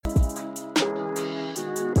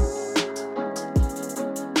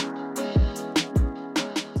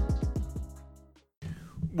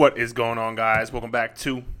What is going on, guys? Welcome back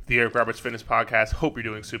to the Eric Roberts Fitness Podcast. Hope you're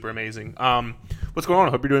doing super amazing. What's going on? I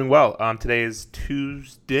hope you're doing well. Today is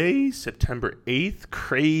Tuesday, September 8th.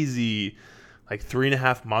 Crazy. Like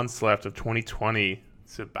 3.5 months left of 2020.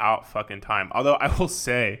 It's about fucking time. Although I will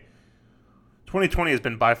say, 2020 has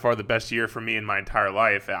been by far the best year for me in my entire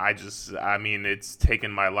life. It's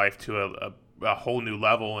taken my life to a whole new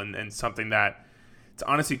level and something that it's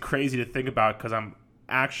honestly crazy to think about because I'm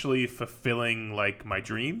actually fulfilling like my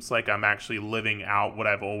dreams. Like I'm actually living out what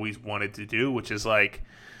I've always wanted to do, which is like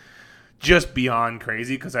just beyond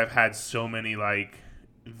crazy because I've had so many like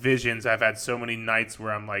visions. I've had so many nights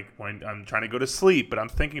where I'm like, when I'm trying to go to sleep, but I'm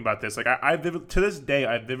thinking about this. Like to this day,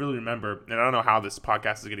 I vividly remember, and I don't know how this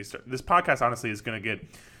podcast is getting started. This podcast honestly is going to get,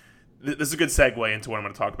 this is a good segue into what I'm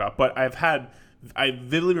going to talk about, but I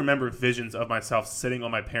vividly remember visions of myself sitting on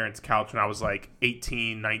my parents' couch when I was like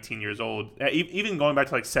 18, 19 years old, even going back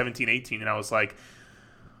to like 17, 18. And I was like,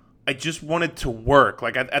 I just wanted to work.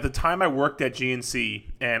 Like at the time I worked at GNC,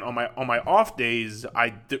 and on my off days, I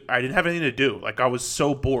didn't have anything to do. Like I was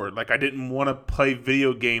so bored. Like I didn't want to play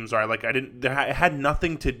video games, or I had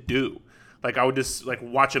nothing to do. Like I would just like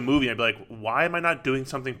watch a movie and I'd be like, why am I not doing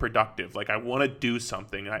something productive? Like I want to do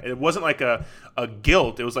something. It wasn't like a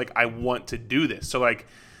guilt. It was like, I want to do this. So like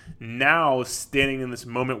now standing in this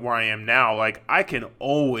moment where I am now, like I can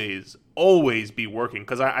always be working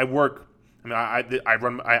because I work. I mean,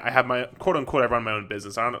 I have my quote unquote, I run my own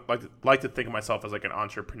business. I don't like to think of myself as like an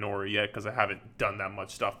entrepreneur yet because I haven't done that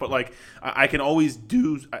much stuff. But like I can always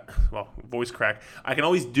do, voice crack. I can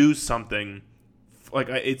always do something. Like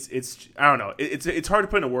it's I don't know. It's hard to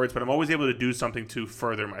put into words, but I'm always able to do something to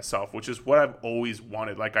further myself, which is what I've always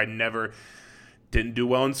wanted. Like I never didn't do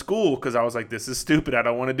well in school because I was like, this is stupid. I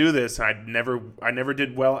don't want to do this. And I never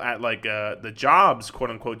did well at like the jobs, quote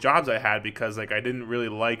unquote jobs I had because like I didn't really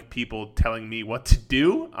like people telling me what to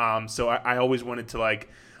do. So I always wanted to like,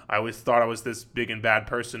 I always thought I was this big and bad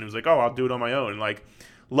person who was like, oh, I'll do it on my own. And like,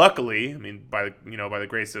 luckily, I mean, by the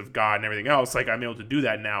grace of God and everything else, like I'm able to do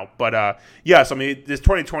that now. But so I mean, this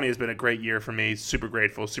 2020 has been a great year for me. Super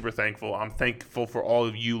grateful, super thankful. I'm thankful for all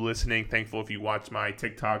of you listening. Thankful if you watch my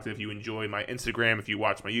TikToks, if you enjoy my Instagram, if you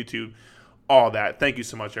watch my YouTube, all that. Thank you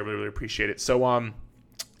so much. I really, really appreciate it. So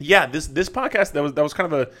this podcast that was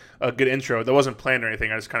kind of a good intro. That wasn't planned or anything.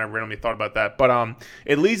 I just kind of randomly thought about that. But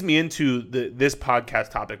it leads me into this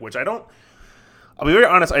podcast topic, which I'll be very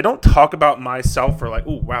honest, I don't talk about myself or like,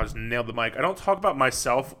 oh, wow, just nailed the mic. I don't talk about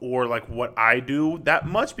myself or like what I do that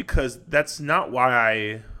much because that's not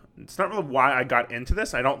it's not really why I got into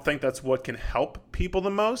this. I don't think that's what can help people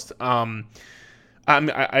the most. A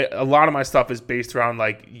lot of my stuff is based around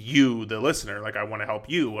like you, the listener. Like I want to help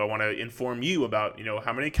you. I want to inform you about,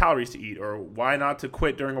 how many calories to eat or why not to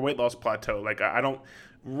quit during a weight loss plateau. Like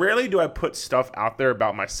rarely do I put stuff out there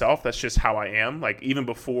about myself. That's just how I am. Like even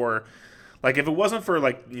before, like if it wasn't for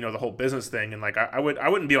like the whole business thing and like I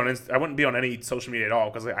wouldn't be on any social media at all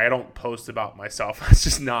because like, I don't post about myself.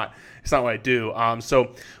 It's not what I do.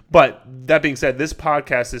 But that being said, this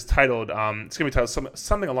podcast is titled it's gonna be titled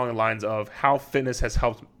something along the lines of how fitness has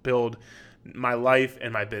helped build my life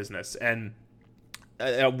and my business. And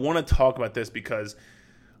I want to talk about this because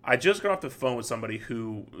I just got off the phone with somebody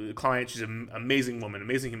a client, she's an amazing woman,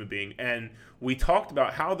 amazing human being, and we talked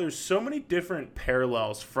about how there's so many different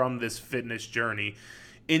parallels from this fitness journey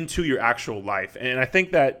into your actual life. And I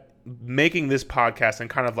think that making this podcast and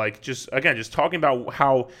kind of like just talking about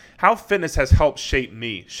how fitness has helped shape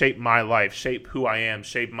me, shape my life, shape who I am,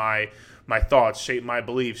 shape my thoughts, shape my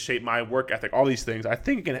beliefs, shape my work ethic, all these things. I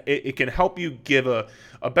think it can help you give a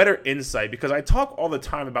better insight because I talk all the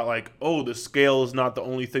time about like, oh, the scale is not the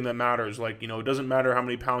only thing that matters. Like, it doesn't matter how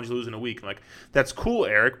many pounds you lose in a week. I'm like, that's cool,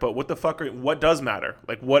 Eric, but what does matter?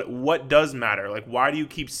 Like what does matter? Like, why do you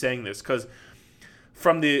keep saying this? Because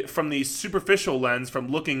from the superficial lens, from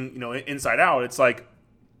looking, inside out, it's like,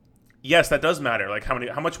 yes, that does matter. Like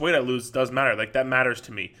how much weight I lose does matter. Like that matters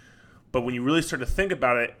to me. But when you really start to think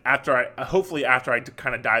about it, after I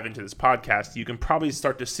kind of dive into this podcast, you can probably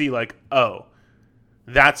start to see like, oh,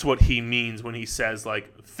 that's what he means when he says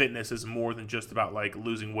like fitness is more than just about like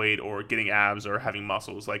losing weight or getting abs or having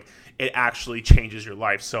muscles. Like it actually changes your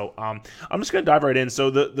life. So I'm just going to dive right in. So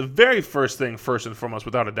the very first thing, first and foremost,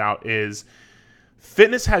 without a doubt, is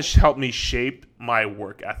fitness has helped me shape my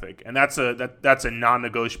work ethic, and that's a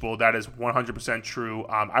non-negotiable. That is 100% true.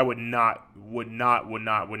 I would not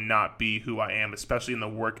be who I am, especially in the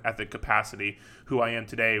work ethic capacity, who I am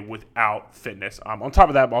today without fitness. On top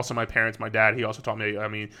of that, also my parents, my dad, he also taught me,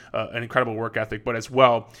 an incredible work ethic,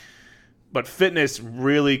 but fitness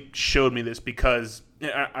really showed me this because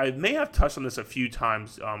I may have touched on this a few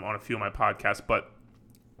times on a few of my podcasts, but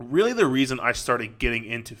really the reason I started getting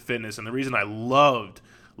into fitness and the reason I loved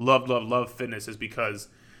fitness is because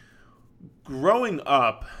growing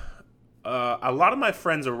up, a lot of my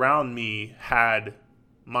friends around me had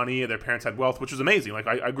money, their parents had wealth, which was amazing. Like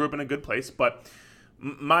I grew up in a good place, but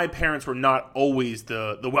my parents were not always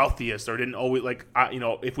the wealthiest, or didn't always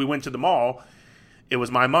if we went to the mall, it was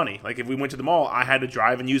my money. Like if we went to the mall, I had to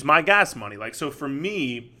drive and use my gas money. Like, so for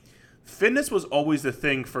me, fitness was always the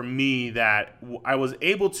thing for me that I was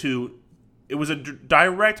able to. It was a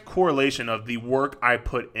direct correlation of the work I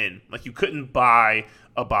put in. Like you couldn't buy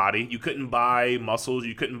a body, you couldn't buy muscles,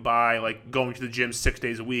 you couldn't buy like going to the gym 6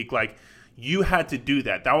 days a week. Like you had to do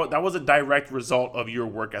that. That was a direct result of your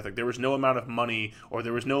work ethic. There was no amount of money or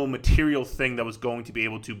there was no material thing that was going to be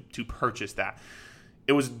able to purchase that.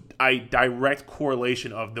 It was a direct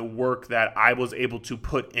correlation of the work that I was able to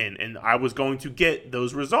put in, and I was going to get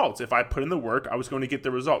those results. If I put in the work, I was going to get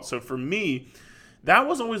the results. So for me, that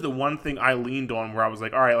was always the one thing I leaned on where I was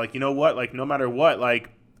like, all right, like, you know what? Like, no matter what, like,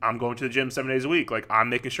 I'm going to the gym 7 days a week. Like, I'm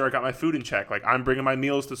making sure I got my food in check. Like, I'm bringing my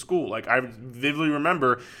meals to school. Like, I vividly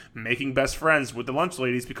remember making best friends with the lunch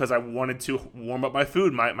ladies because I wanted to warm up my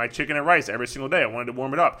food, my chicken and rice every single day. I wanted to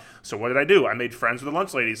warm it up. So what did I do? I made friends with the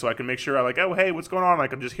lunch ladies so I could make sure I like, oh, hey, what's going on?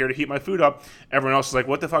 Like, I'm just here to heat my food up. Everyone else is like,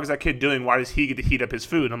 what the fuck is that kid doing? Why does he get to heat up his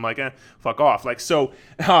food? And I'm like, fuck off. Like, so,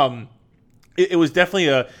 it was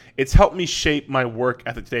definitely it's helped me shape my work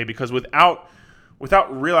ethic today because without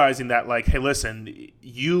realizing that, like, hey, listen,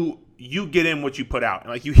 you get in what you put out. And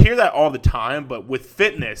like you hear that all the time, but with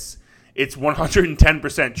fitness, it's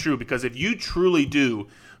 110% true because if you truly do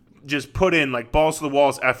just put in like balls to the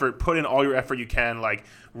walls effort, put in all your effort you can, like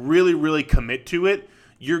really, really commit to it,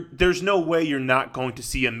 there's no way you're not going to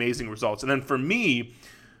see amazing results. And then for me,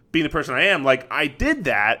 being the person I am, like I did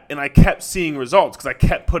that and I kept seeing results because I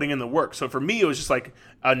kept putting in the work. So for me, it was just like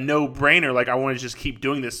a no-brainer. Like I want to just keep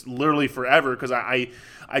doing this literally forever because I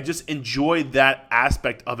just enjoyed that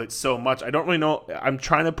aspect of it so much. I don't really know. I'm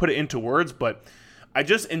trying to put it into words, but I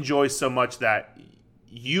just enjoy so much that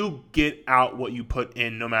you get out what you put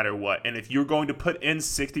in no matter what. And if you're going to put in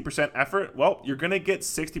 60% effort, well, you're going to get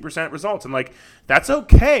 60% results. And like, that's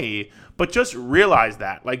okay, but just realize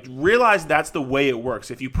that. Like, realize that's the way it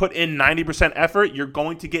works. If you put in 90% effort, you're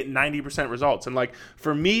going to get 90% results. And like,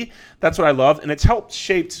 for me, that's what I love. And it's helped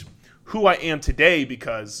shape who I am today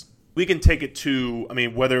because we can take it to, I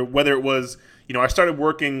mean, whether it was, you know, I started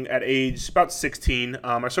working at age about 16.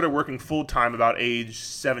 I started working full-time about age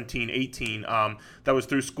 17, 18. That was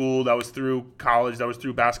through school. That was through college. That was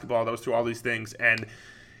through basketball. That was through all these things. And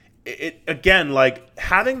it again, like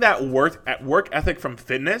having that work ethic from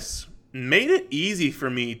fitness made it easy for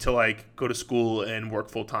me to like go to school and work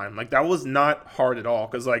full-time. Like that was not hard at all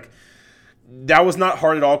because like that was not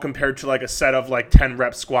hard at all compared to like a set of like 10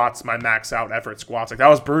 rep squats, my max out effort squats. Like that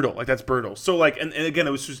was brutal. Like that's brutal. So like, and again, it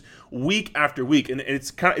was just week after week. And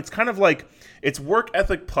it's kind of like it's work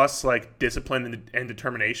ethic plus like discipline and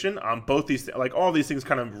determination. Both these, like all these things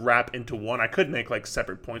kind of wrap into one. I could make like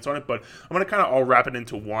separate points on it, but I'm going to kind of all wrap it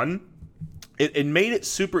into one. It made it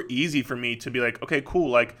super easy for me to be like, okay, cool.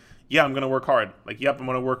 Like, yeah, I'm going to work hard. Like, yep, I'm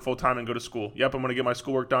going to work full time and go to school. Yep, I'm going to get my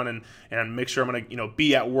schoolwork done and make sure I'm going to, you know,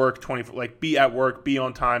 be at work be at work, be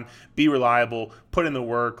on time, be reliable, put in the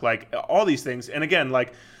work, like all these things. And again,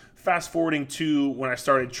 like fast forwarding to when I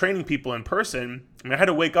started training people in person, I mean, I had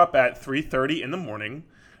to wake up at 3:30 in the morning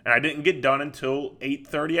and I didn't get done until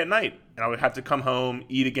 8:30 at night. And I would have to come home,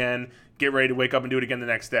 eat again, get ready to wake up and do it again the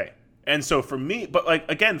next day. And so for me, but like,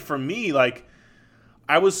 again, for me, like,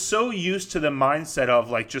 I was so used to the mindset of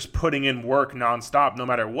like just putting in work nonstop, no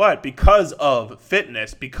matter what, because of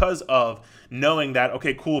fitness, because of knowing that,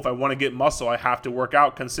 okay, cool, if I want to get muscle, I have to work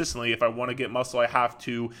out consistently. If I want to get muscle, I have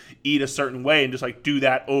to eat a certain way and just like do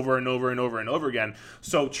that over and over and over and over again.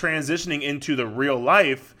 So transitioning into the real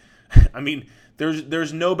life, I mean,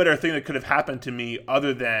 there's no better thing that could have happened to me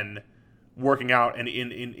other than working out and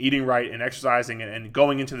in eating right and exercising and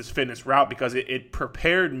going into this fitness route because it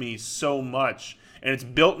prepared me so much. And it's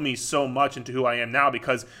built me so much into who I am now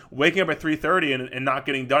because waking up at 3:30 and not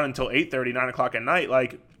getting done until 8:30, 9 o'clock at night,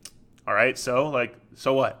 like, all right, so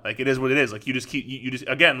what? Like, it is what it is. Like, you just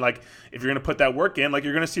again, like, if you're going to put that work in, like,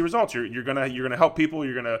 you're going to see results. You're going to help people.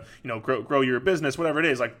 You're going to, you know, grow your business, whatever it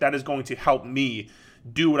is. Like, that is going to help me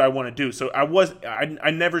do what I want to do. So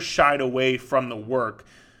I never shied away from the work.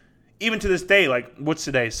 Even to this day, like, what's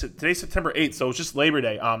today? Today's September 8th, so it's just Labor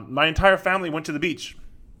Day. My entire family went to the beach.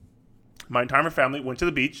 My entire family went to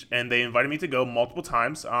the beach, and they invited me to go multiple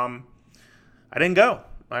times. I didn't go.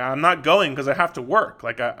 I'm not going because I have to work.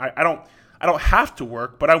 Like I don't have to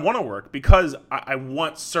work, but I want to work because I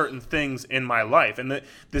want certain things in my life. And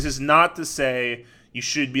this is not to say you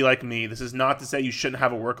should be like me. This is not to say you shouldn't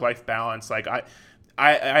have a work-life balance. Like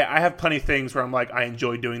I have plenty of things where I'm like, I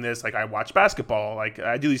enjoy doing this. Like I watch basketball, like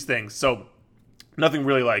I do these things. So nothing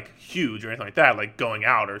really like huge or anything like that, like going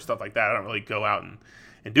out or stuff like that. I don't really go out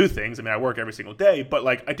and do things. I mean, I work every single day, but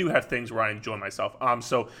like I do have things where I enjoy myself.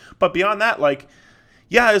 But beyond that, like,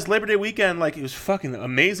 yeah, it was Labor Day weekend. Like it was fucking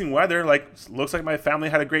amazing weather. Like looks like my family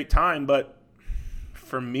had a great time, but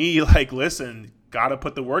for me, like, listen, gotta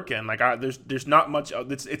put the work in. Like there's not much.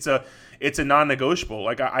 It's a non-negotiable.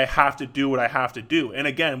 Like I have to do what I have to do. And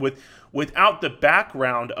again, without the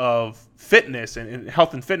background of fitness and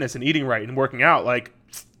health and fitness and eating right and working out, like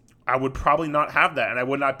I would probably not have that, and I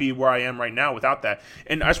would not be where I am right now without that.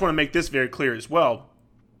 And I just want to make this very clear as well.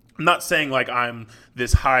 I'm not saying like I'm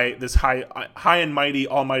this high and mighty,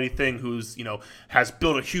 almighty thing who's, has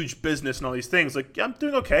built a huge business and all these things. Like, yeah, I'm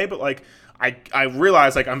doing okay, but like I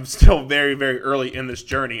realize like I'm still very, very early in this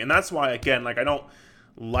journey. And that's why, again, like I don't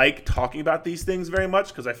like talking about these things very much,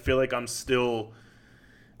 because I feel like I'm still,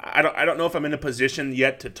 I don't know if I'm in a position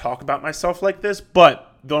yet to talk about myself like this, but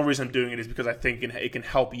the only reason I'm doing it is because I think it can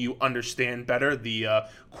help you understand better the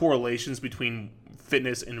correlations between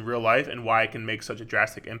fitness in real life and why it can make such a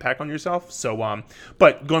drastic impact on yourself. So,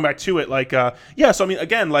 but going back to it, like, yeah, so I mean,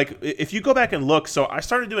 again, like if you go back and look, so I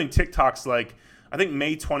started doing TikToks like, I think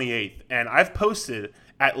May 28th, and I've posted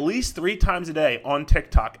at least 3 times a day on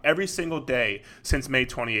TikTok every single day since May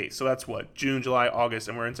 28th. So that's what, June, July, August,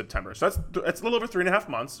 and we're in September. So that's a little over 3.5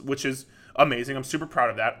 months, which is amazing. I'm super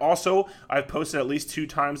proud of that. Also, I've posted at least 2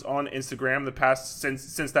 times on Instagram the past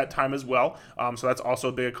since that time as well. So that's also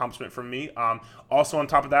a big accomplishment for me. Also on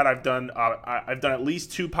top of that, I've done at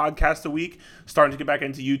least 2 podcasts a week, starting to get back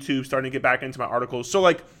into YouTube, starting to get back into my articles. So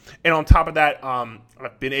like, and on top of that,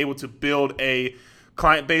 I've been able to build a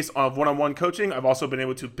client base of one-on-one coaching. I've also been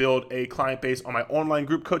able to build a client base on my online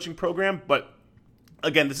group coaching program. But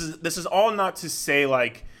again, this is all not to say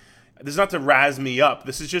like, this is not to razz me up.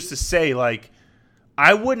 This is just to say like,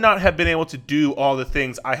 I would not have been able to do all the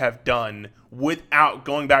things I have done without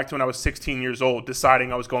going back to when I was 16 years old,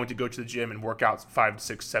 deciding I was going to go to the gym and work out 5,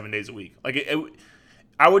 6, 7 days a week. Like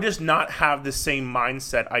I would just not have the same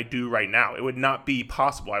mindset I do right now. It would not be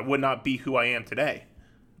possible. I would not be who I am today.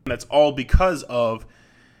 And that's all because of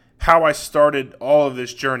how I started all of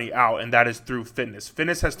this journey out, and that is through fitness.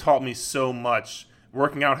 Fitness has taught me so much.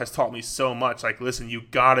 Working out has taught me so much. Like, listen, you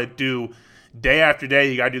gotta do day after day.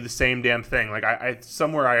 You gotta do the same damn thing. Like I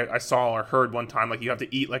saw or heard one time, like you have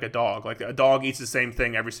to eat like a dog. Like a dog eats the same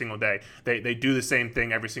thing every single day. They do the same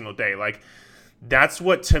thing every single day. Like that's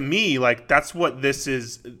what, to me, like that's what this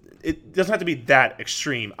is. It doesn't have to be that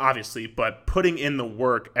extreme, obviously, but putting in the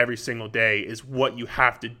work every single day is what you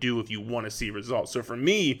have to do if you want to see results. So for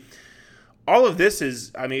me, all of this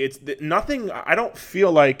is, I mean, it's nothing. I don't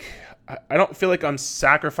feel like I'm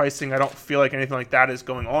sacrificing. I don't feel like anything like that is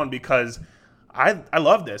going on, because I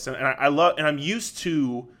love this, and I'm used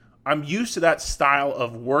to that style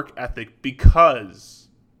of work ethic because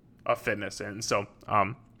of fitness. And so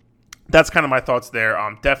that's kind of my thoughts there.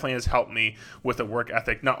 Definitely has helped me with a work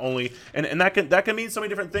ethic, not only, and that can mean so many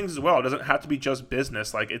different things as well. It doesn't have to be just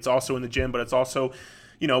business. Like it's also in the gym, but it's also,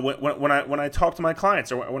 when I talk to my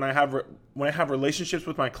clients, or when I have relationships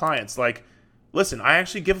with my clients, like, listen, I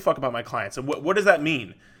actually give a fuck about my clients. And what does that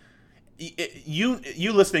mean? You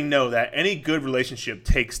listening know that any good relationship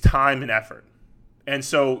takes time and effort. And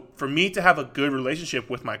so for me to have a good relationship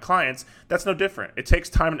with my clients, that's no different. It takes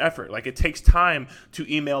time and effort. Like it takes time to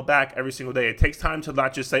email back every single day. It takes time to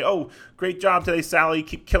not just say, oh, great job today, Sally,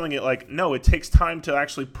 keep killing it. Like, no, it takes time to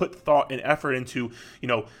actually put thought and effort into,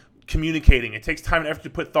 communicating. It takes time and effort to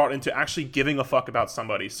put thought into actually giving a fuck about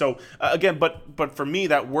somebody. So again, but for me,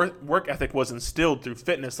 that work ethic was instilled through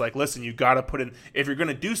fitness. Like, listen, you got to put in, if you're going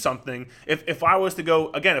to do something, if I was to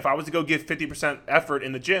go give 50% effort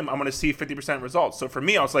in the gym, I'm going to see 50% results. So for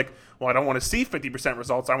me, I was like, well, I don't want to see 50%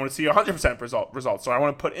 results. I want to see 100% results. So I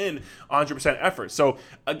want to put in 100% effort. So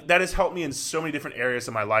that has helped me in so many different areas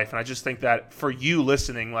of my life. And I just think that for you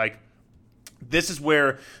listening, like, this is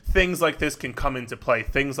where things like this can come into play.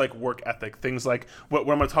 Things like work ethic, things like what I'm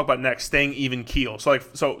going to talk about next, staying even keel. So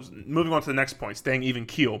moving on to the next point, staying even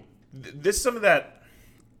keel. This is something that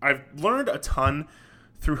I've learned a ton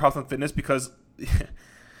through health and fitness, because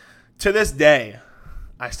to this day,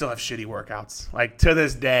 I still have shitty workouts. Like, to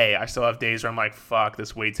this day, I still have days where I'm like, fuck,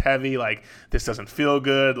 this weight's heavy. Like, this doesn't feel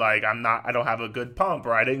good. Like, I don't have a good pump,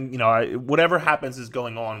 or I didn't, whatever happens is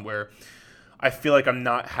going on where I feel like I'm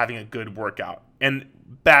not having a good workout. And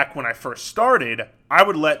back when I first started, I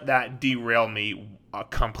would let that derail me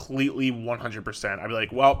completely 100%. I'd be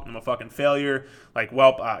like, well, I'm a fucking failure. Like,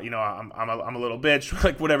 well, I'm a little bitch.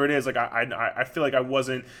 Like, whatever it is. Like, I feel like I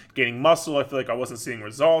wasn't gaining muscle. I feel like I wasn't seeing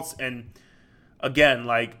results. And again,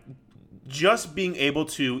 like, just being able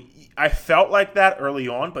to, I felt like that early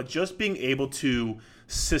on, but just being able to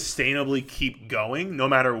sustainably keep going no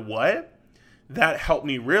matter what, that helped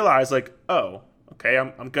me realize, like, oh, okay,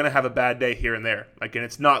 I'm going to have a bad day here and there. Like, and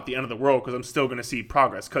it's not the end of the world because I'm still going to see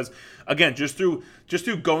progress. Because, again, just through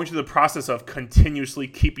going through the process of continuously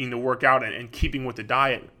keeping the workout and keeping with the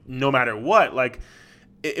diet no matter what, like,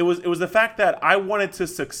 it was the fact that I wanted to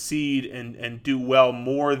succeed and do well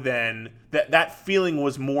more than that feeling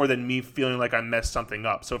was more than me feeling like I messed something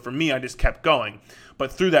up. So for me, I just kept going.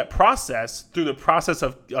 But through the process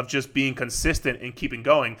of just being consistent and keeping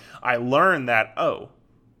going, I learned that, oh,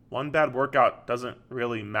 one bad workout doesn't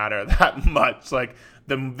really matter that much. Like,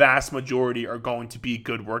 the vast majority are going to be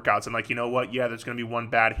good workouts. And like, you know what? Yeah, there's going to be one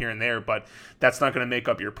bad here and there, but that's not going to make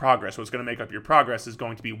up your progress. What's going to make up your progress is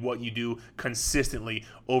going to be what you do consistently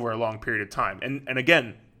over a long period of time. And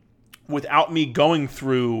again, without me going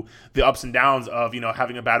through the ups and downs of,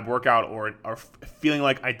 having a bad workout or feeling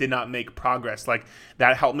like I did not make progress, like,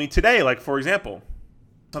 that helped me today. Like, for example,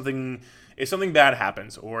 if something bad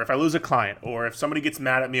happens, or if I lose a client, or if somebody gets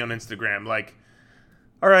mad at me on Instagram, like,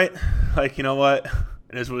 all right, like, you know what?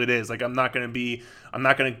 It is what it is. Like, I'm not going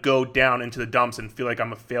to go down into the dumps and feel like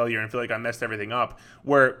I'm a failure and feel like I messed everything up.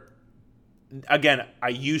 Where, again, I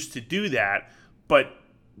used to do that, but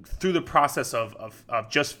through the process of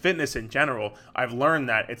just fitness in general, I've learned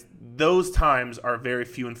that those times are very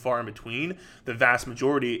few and far in between. The vast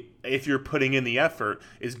majority, if you're putting in the effort,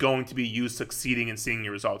 is going to be you succeeding and seeing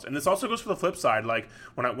your results. And this also goes for the flip side. Like,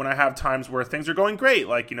 when I have times where things are going great,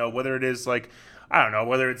 like, whether it is like, I don't know,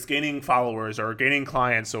 whether it's gaining followers or gaining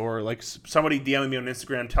clients, or like somebody DMing me on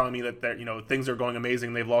Instagram telling me that things are going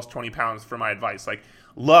amazing, they've lost 20 pounds for my advice. Like,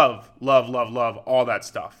 love all that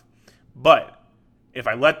stuff. But if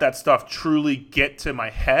I let that stuff truly get to my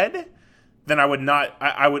head, then I would not.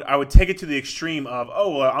 I would take it to the extreme of,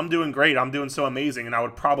 oh, well, I'm doing great, I'm doing so amazing, and I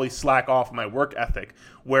would probably slack off my work ethic.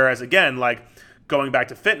 Whereas, again, like, going back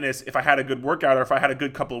to fitness, if I had a good workout or if I had a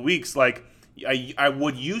good couple of weeks, like, I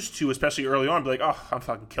would used to, especially early on, be like, oh, I'm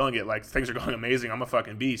fucking killing it. Like, things are going amazing. I'm a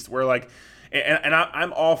fucking beast. Where, like,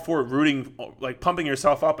 I'm all for rooting, like, pumping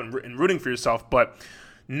yourself up and rooting for yourself, but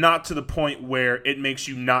not to the point where it makes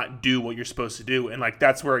you not do what you're supposed to do. And, like,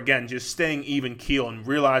 that's where, again, just staying even keel and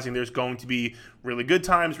realizing there's going to be really good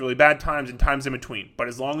times, really bad times, and times in between. But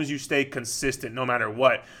as long as you stay consistent, no matter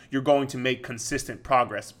what, you're going to make consistent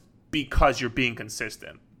progress because you're being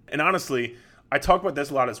consistent. And honestly, I talk about this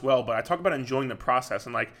a lot as well, but I talk about enjoying the process.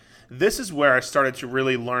 And, like, this is where I started to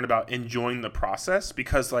really learn about enjoying the process,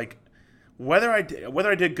 because, like, whether I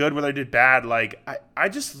did good, whether I did bad, like, I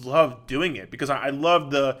just love doing it, because I love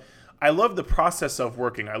the process of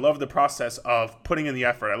working. I love the process of putting in the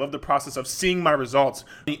effort. I love the process of seeing my results,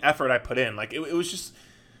 the effort I put in. Like, it was just,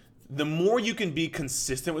 the more you can be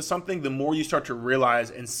consistent with something, the more you start to realize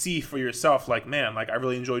and see for yourself, like, man, like, I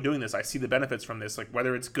really enjoy doing this. I see the benefits from this, like,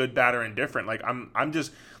 whether it's good, bad, or indifferent. Like, I'm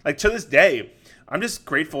just, like, to this day, I'm just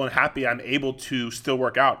grateful and happy I'm able to still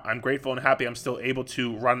work out. I'm grateful and happy I'm still able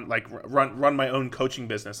to run my own coaching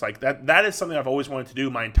business. Like, that is something I've always wanted to do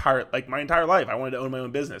my entire life. I wanted to own my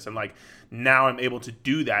own business, and, like, now I'm able to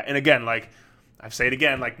do that. And again, like, I say it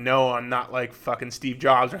again, like, no, I'm not like fucking Steve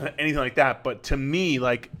Jobs or anything like that. But to me,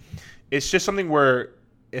 like, it's just something where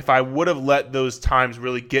if I would have let those times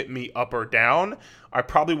really get me up or down, I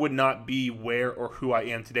probably would not be where or who I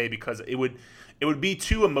am today, because it would be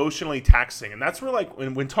too emotionally taxing. And that's where, like,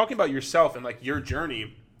 when talking about yourself and, like, your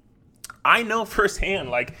journey, I know firsthand,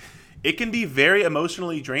 like, it can be very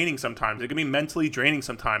emotionally draining sometimes. It can be mentally draining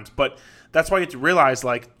sometimes. But that's why you have to realize,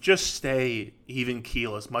 like, just stay even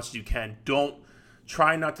keel as much as you can. Don't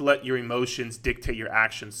try not to let your emotions dictate your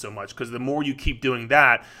actions so much, because the more you keep doing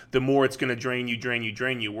that, the more it's going to drain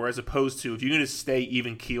you. Whereas opposed to, if you're going to stay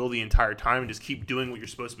even keel the entire time and just keep doing what you're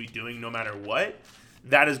supposed to be doing no matter what,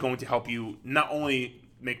 that is going to help you not only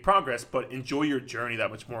make progress, but enjoy your journey that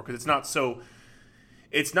much more, because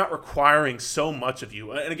it's not requiring so much of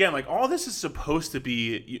you. And again, like, all this is supposed to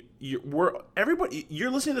be, you're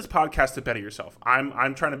listening to this podcast to better yourself.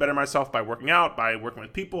 I'm trying to better myself by working out, by working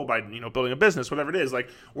with people, by, building a business, whatever it is. Like,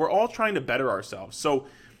 we're all trying to better ourselves. So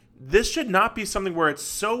this should not be something where it's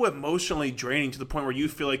so emotionally draining to the point where you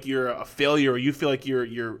feel like you're a failure, or you feel like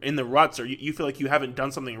you're in the ruts, or you feel like you haven't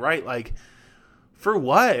done something right. Like, for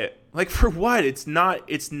what? It's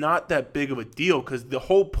not that big of a deal, because the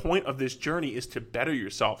whole point of this journey is to better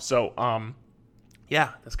yourself. So,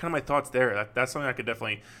 yeah, that's kind of my thoughts there. That's something I could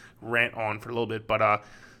definitely rant on for a little bit, but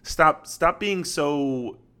stop being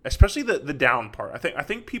so, especially the down part. I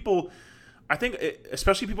think people,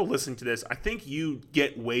 especially people listening to this, I think you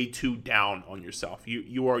get way too down on yourself.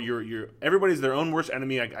 You're everybody's their own worst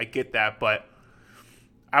enemy. I get that, but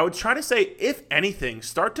I would try to say, if anything,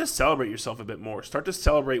 start to celebrate yourself a bit more. Start to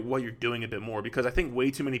celebrate what you're doing a bit more, because I think way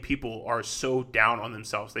too many people are so down on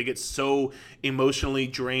themselves. They get so emotionally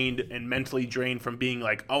drained and mentally drained from being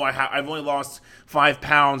like, oh, I've only lost 5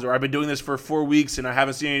 pounds, or I've been doing this for 4 weeks and I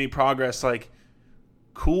haven't seen any progress. Like,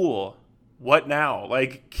 cool. What now?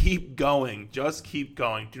 Like, keep going. Just keep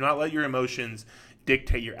going. Do not let your emotions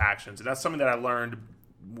dictate your actions. And that's something that I learned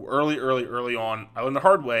early on. I learned the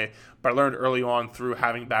hard way, but I learned early on through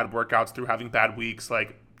having bad workouts, through having bad weeks.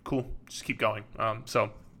 Like, cool, just keep going.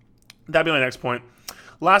 So that'd be my next point.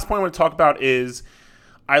 Last point I want to talk about is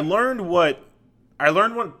I learned what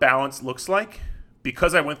balance looks like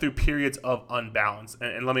because I went through periods of unbalance.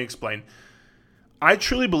 And let me explain. I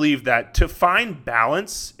truly believe that to find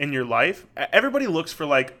balance in your life, everybody looks for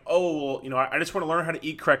like, oh, well, I just want to learn how to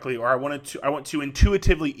eat correctly, or I want to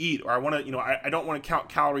intuitively eat, or I want to, I don't want to count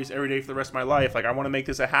calories every day for the rest of my life. Like, I want to make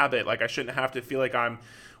this a habit. Like, I shouldn't have to feel like I'm,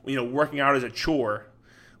 working out as a chore.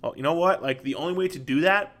 Well, you know what? Like, the only way to do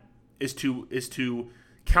that is to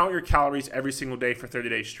count your calories every single day for 30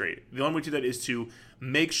 days straight. The only way to do that is to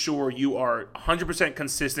make sure you are 100%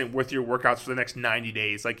 consistent with your workouts for the next 90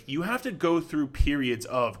 days. Like, you have to go through periods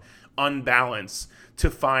of unbalance to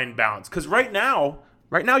find balance. Because right now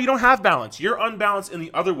you don't have balance. You're unbalanced in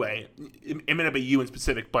the other way. It may not be you in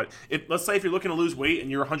specific, but let's say if you're looking to lose weight and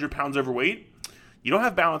you're 100 pounds overweight, you don't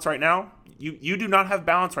have balance right now. You do not have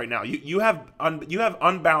balance right now. You have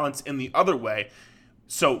unbalance in the other way.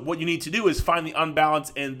 So what you need to do is find the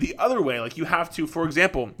unbalance in the other way. Like, you have to, for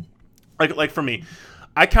example, like for me,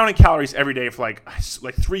 I counted calories every day for like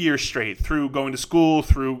 3 years straight, through going to school,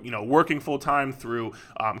 through working full time, through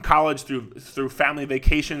college, through family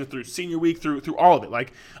vacation, through senior week, through all of it.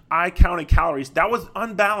 Like, I counted calories. That was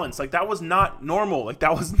unbalanced. Like, that was not normal. Like,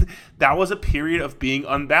 that was a period of being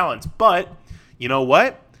unbalanced. But you know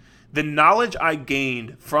what? The knowledge I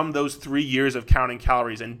gained from those 3 years of counting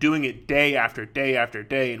calories and doing it day after day after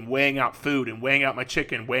day, and weighing out food and weighing out my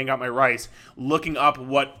chicken, weighing out my rice, looking up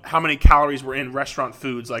how many calories were in restaurant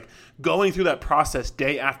foods, like going through that process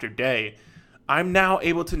day after day, I'm now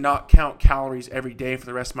able to not count calories every day for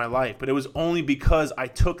the rest of my life. But it was only because I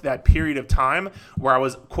took that period of time where I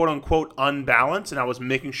was quote unquote unbalanced, and I was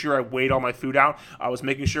making sure I weighed all my food out. I was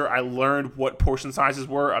making sure I learned what portion sizes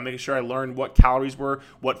were. I'm making sure I learned what calories were,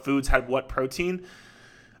 what foods had what protein.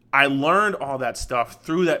 I learned all that stuff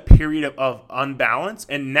through that period of unbalance.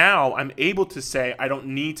 And now I'm able to say I don't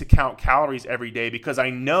need to count calories every day, because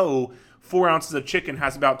I know 4 ounces of chicken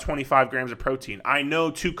has about 25 grams of protein. I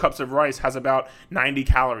know 2 cups of rice has about 90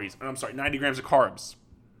 grams of carbs.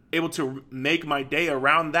 Able to make my day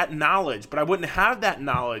around that knowledge, but I wouldn't have that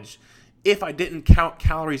knowledge if I didn't count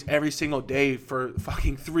calories every single day for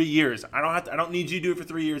fucking 3 years. I don't need you to do it for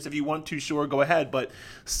 3 years. If you want to, sure, go ahead. But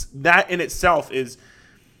that in itself is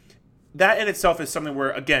something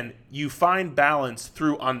where, again, you find balance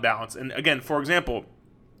through unbalance. And again, for example,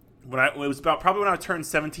 when I turned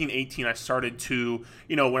 17, 18, I started to,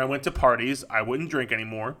 when I went to parties, I wouldn't drink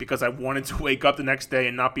anymore because I wanted to wake up the next day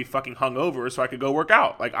and not be fucking hungover so I could go work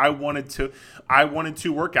out. Like, I wanted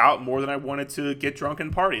to work out more than I wanted to get drunk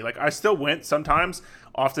and party. Like, I still went sometimes.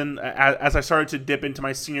 Often, as I started to dip into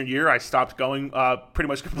my senior year, I stopped going pretty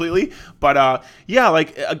much completely. But yeah,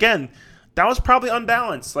 like, again, that was probably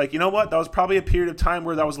unbalanced. Like, you know what? That was probably a period of time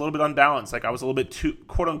where that was a little bit unbalanced. Like, I was a little bit too,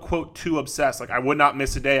 quote unquote, too obsessed. Like, I would not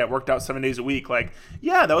miss a day. I worked out 7 days a week. Like,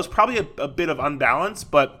 yeah, that was probably a bit of unbalance.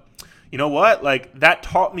 But you know what? Like, that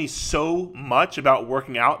taught me so much about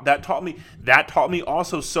working out. That taught me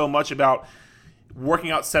also so much about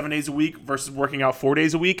working out 7 days a week versus working out 4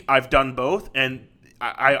 days a week. I've done both, and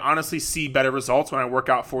I honestly see better results when I work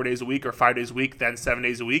out 4 days a week or 5 days a week than 7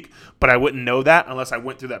 days a week, but I wouldn't know that unless I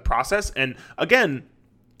went through that process. And again,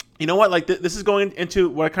 you know what? Like, this is going into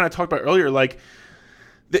what I kind of talked about earlier. Like,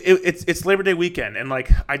 it's Labor Day weekend, and like,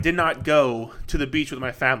 I did not go to the beach with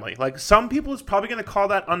my family. Like, some people is probably going to call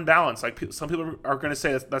that unbalanced. Like, some people are going to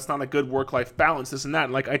say that's not a good work-life balance, this and that.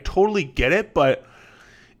 And like, I totally get it, but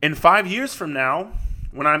in 5 years from now,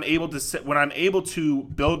 when I'm able to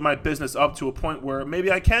build my business up to a point where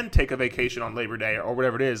maybe I can take a vacation on Labor Day or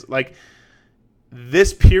whatever it is, like,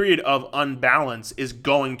 this period of unbalance is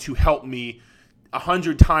going to help me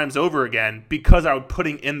 100 times over again because I'm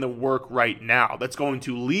putting in the work right now. That's going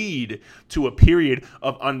to lead to a period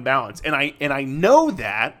of unbalance. And I know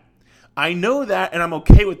that, and I'm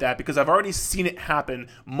okay with that because I've already seen it happen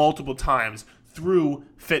multiple times through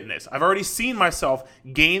fitness. I've already seen myself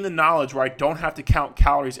gain the knowledge where I don't have to count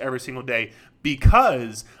calories every single day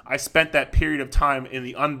because I spent that period of time in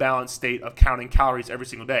the unbalanced state of counting calories every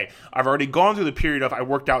single day. I've already gone through the period of I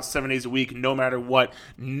worked out 7 days a week no matter what.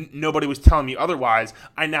 Nobody was telling me otherwise.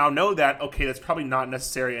 I now know that, okay, that's probably not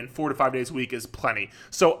necessary, and 4 to 5 days a week is plenty.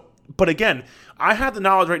 So, but again, I have the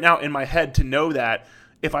knowledge right now in my head to know that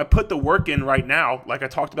if I put the work in right now, like I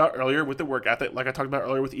talked about earlier with the work ethic, like I talked about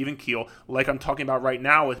earlier with even keel, like I'm talking about right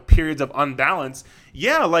now with periods of unbalance,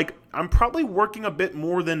 yeah, like I'm probably working a bit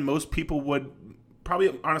more than most people would,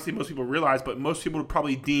 probably honestly most people realize, but most people would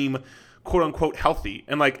probably deem quote unquote healthy.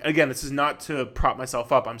 And like, again, this is not to prop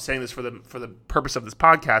myself up. I'm saying this for the purpose of this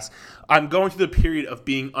podcast. I'm going through the period of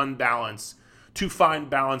being unbalanced to find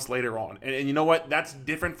balance later on. And you know what? That's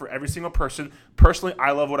different for every single person. Personally,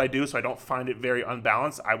 I love what I do, so I don't find it very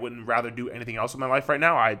unbalanced. I wouldn't rather do anything else in my life right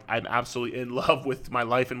now. I'm absolutely in love with my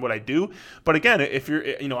life and what I do. But again, if you're,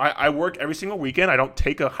 I work every single weekend. I don't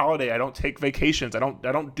take a holiday. I don't take vacations. I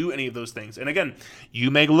don't do any of those things. And again, you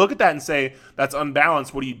may look at that and say, that's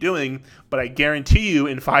unbalanced. What are you doing? But I guarantee you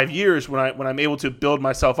in 5 years, when I'm able to build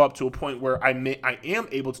myself up to a point where I am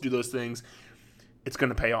able to do those things, it's going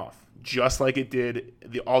to pay off, just like it did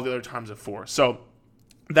all the other times before. So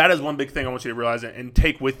that is one big thing I want you to realize and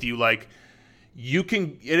take with you. Like,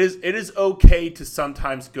 it is okay to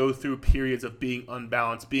sometimes go through periods of being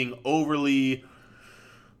unbalanced, being overly,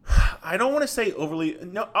 I don't want to say overly,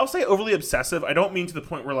 no, I'll say overly obsessive. I don't mean to the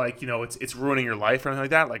point where like, it's ruining your life or anything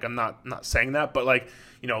like that. Like, I'm not saying that, but like,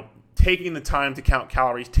 taking the time to count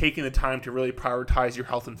calories, taking the time to really prioritize your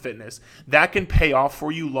health and fitness, that can pay off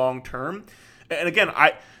for you long term. And again,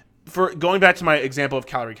 for going back to my example of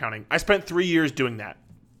calorie counting, I spent 3 years doing that.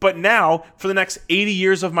 But now, for the next 80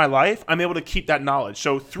 years of my life, I'm able to keep that knowledge.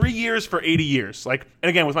 So 3 years for 80 years. Like, and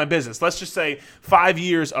again, with my business, let's just say 5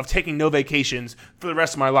 years of taking no vacations for the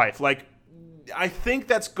rest of my life. Like, I think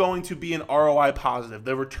that's going to be an ROI positive.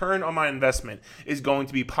 The return on my investment is going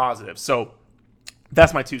to be positive. So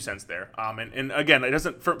that's my 2 cents there. And again, it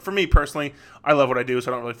doesn't, for me personally, I love what I do, so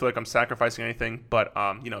I don't really feel like I'm sacrificing anything. But,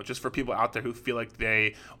 just for people out there who feel like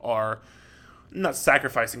they are not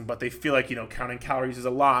sacrificing, but they feel like, counting calories is a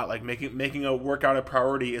lot, like making a workout a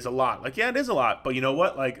priority is a lot. Like, yeah, it is a lot, but you know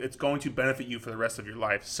what? Like, it's going to benefit you for the rest of your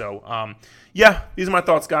life. So, yeah, these are my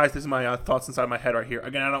thoughts, guys. These are my thoughts inside my head right here.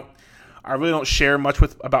 Again, I really don't share much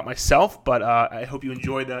about myself, but I hope you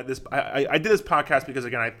enjoyed this. I did this podcast because,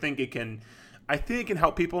 again, I think it can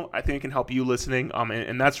help people. I think it can help you listening.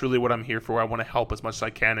 And that's really what I'm here for. I want to help as much as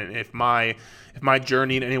I can. And if my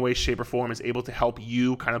journey in any way, shape, or form is able to help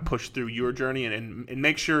you kind of push through your journey and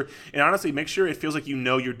make sure, and honestly, make sure it feels like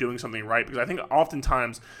you're doing something right. Because I think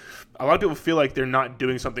oftentimes a lot of people feel like they're not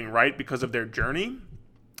doing something right because of their journey.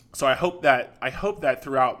 So I hope that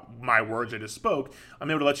throughout my words I just spoke,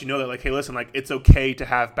 I'm able to let you know that, like, hey, listen, like, it's okay to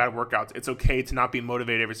have bad workouts. It's okay to not be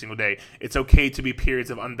motivated every single day. It's okay to be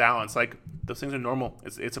periods of unbalance. Like, those things are normal.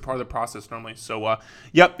 It's a part of the process normally. So,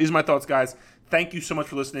 yep, these are my thoughts, guys. Thank you so much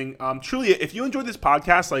for listening. Truly, if you enjoyed this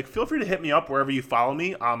podcast, like, feel free to hit me up wherever you follow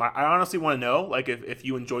me. I honestly want to know, like, if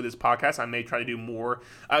you enjoy this podcast, I may try to do more.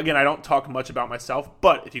 Again, I don't talk much about myself,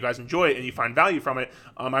 but if you guys enjoy it and you find value from it,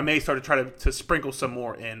 I may start to try to sprinkle some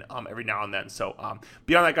more in every now and then. So,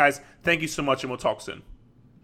 beyond that, guys, thank you so much, and we'll talk soon.